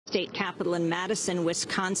state capitol in Madison,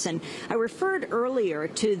 Wisconsin. I referred earlier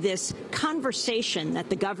to this conversation that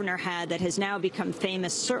the governor had that has now become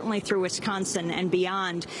famous, certainly through Wisconsin and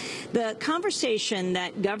beyond. The conversation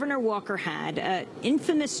that Governor Walker had, an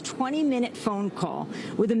infamous 20-minute phone call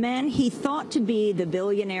with a man he thought to be the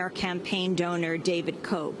billionaire campaign donor David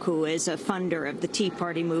Koch, who is a funder of the Tea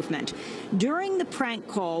Party movement. During the prank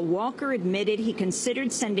call, Walker admitted he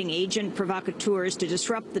considered sending agent provocateurs to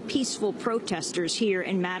disrupt the peaceful protesters here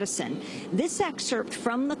in Madison. This excerpt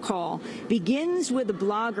from the call begins with a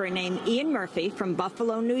blogger named Ian Murphy from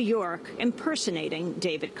Buffalo, New York, impersonating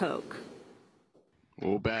David Koch.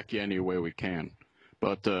 We'll back you any way we can.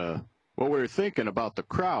 But what we were thinking about the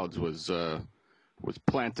crowds was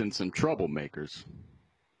planting some troublemakers.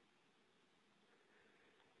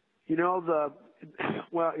 You know,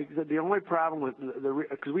 the only problem with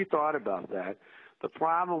because we thought about that. The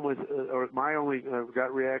problem with, or my only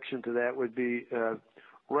gut reaction to that would be,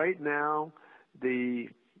 right now, and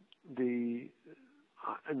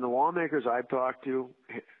the lawmakers I've talked to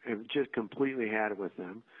have just completely had it with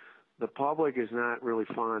them. The public is not really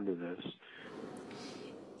fond of this.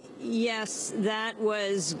 Yes, that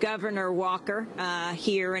was Governor Walker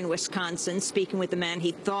here in Wisconsin, speaking with the man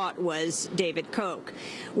he thought was David Koch.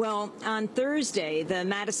 Well, on Thursday, the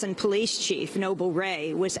Madison police chief, Noble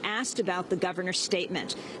Ray, was asked about the governor's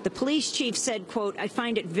statement. The police chief said, quote, "I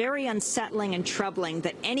find it very unsettling and troubling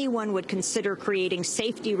that anyone would consider creating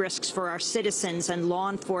safety risks for our citizens and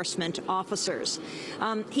law enforcement officers."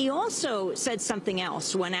 He also said something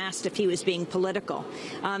else when asked if he was being political.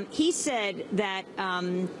 He said that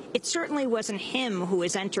it certainly wasn't him who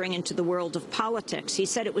was entering into the world of politics. He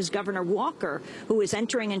said it was Governor Walker who was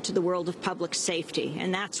entering into the world of public safety,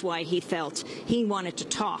 and that's why he felt he wanted to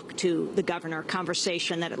talk to the governor, a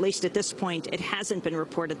conversation that, at least at this point, it hasn't been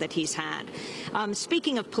reported that he's had.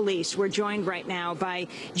 Speaking of police, we're joined right now by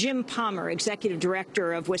Jim Palmer, Executive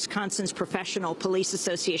Director of Wisconsin's Professional Police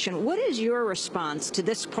Association. What is your response to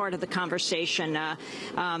this part of the conversation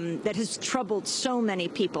that has troubled so many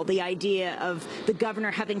people, the idea of the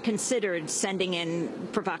governor having considered sending in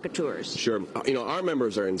provocateurs? Sure. You know, our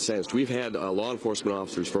members are incensed. We've had law enforcement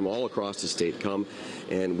officers from all across the state come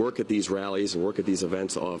and work at these rallies and work at these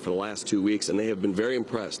events for the last 2 weeks, and they have been very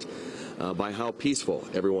impressed by how peaceful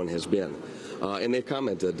everyone has been. And they've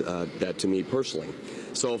commented that to me personally.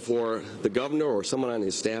 So for the governor or someone on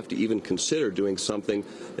his staff to even consider doing something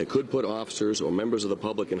that could put officers or members of the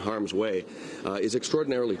public in harm's way is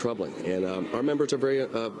extraordinarily troubling, and our members are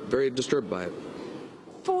very disturbed by it.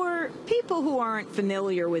 For people who aren't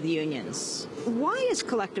familiar with unions, why is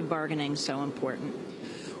collective bargaining so important?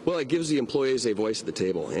 Well, it gives the employees a voice at the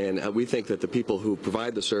table, and we think that the people who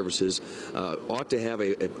provide the services ought to have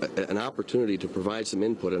an opportunity to provide some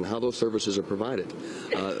input on how those services are provided.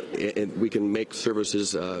 And we can make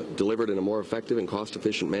services delivered in a more effective and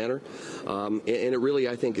cost-efficient manner, and it really,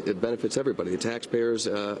 I think, it benefits everybody, the taxpayers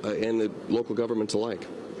and the local governments alike.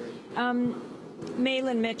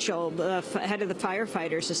 Malin Mitchell, the head of the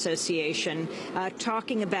Firefighters Association,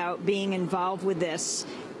 talking about being involved with this.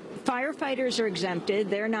 Firefighters are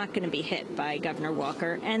exempted. They're not going to be hit by Governor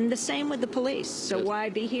Walker, and the same with the police. So why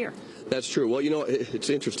be here? That's true. Well, you know,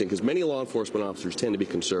 it's interesting because many law enforcement officers tend to be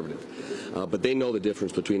conservative, but they know the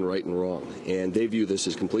difference between right and wrong, and they view this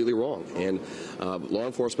as completely wrong. And law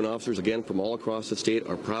enforcement officers, again, from all across the state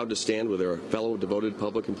are proud to stand with their fellow devoted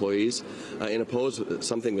public employees and oppose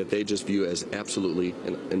something that they just view as absolutely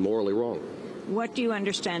and morally wrong. What do you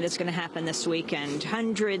understand is going to happen this weekend?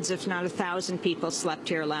 Hundreds, if not 1,000 people slept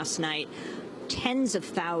here last night. Tens of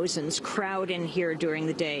thousands crowd in here during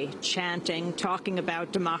the day, chanting, talking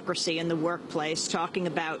about democracy in the workplace, talking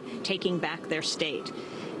about taking back their state.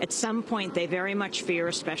 At some point, they very much fear,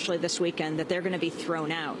 especially this weekend, that they're going to be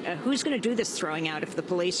thrown out. Who's going to do this throwing out if the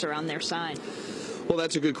police are on their side? Well,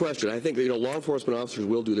 that's a good question. I think that, law enforcement officers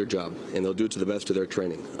will do their job, and they'll do it to the best of their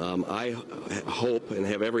training. I hope and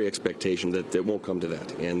have every expectation that it won't come to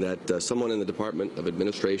that, and that someone in the Department of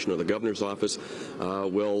Administration or the governor's office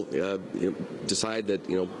will decide that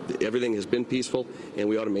everything has been peaceful, and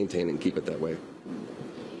we ought to maintain it and keep it that way.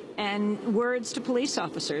 And words to police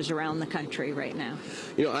officers around the country right now?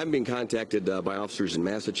 I'm being contacted by officers in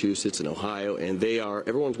Massachusetts and Ohio, and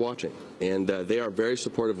everyone's watching. And they are very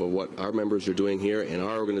supportive of what our members are doing here and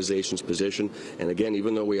our organization's position. And again,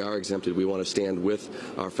 even though we are exempted, we want to stand with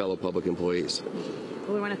our fellow public employees.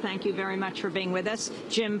 Well, we want to thank you very much for being with us.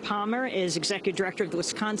 Jim Palmer is Executive Director of the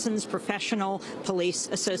Wisconsin's Professional Police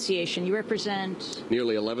Association. You represent?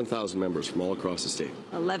 Nearly 11,000 members from all across the state.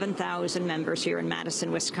 11,000 members here in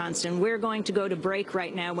Madison, Wisconsin. We're going to go to break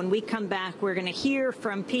right now. When we come back, we're going to hear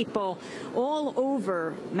from people all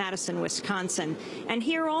over Madison, Wisconsin, and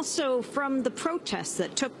hear also from the protests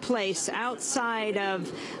that took place outside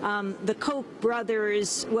of the Koch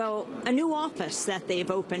brothers, well, a new office that they've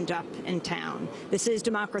opened up in town. This is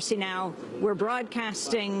Democracy Now! We're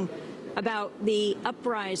broadcasting about the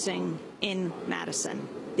uprising in Madison,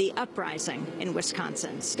 the uprising in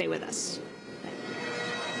Wisconsin. Stay with us.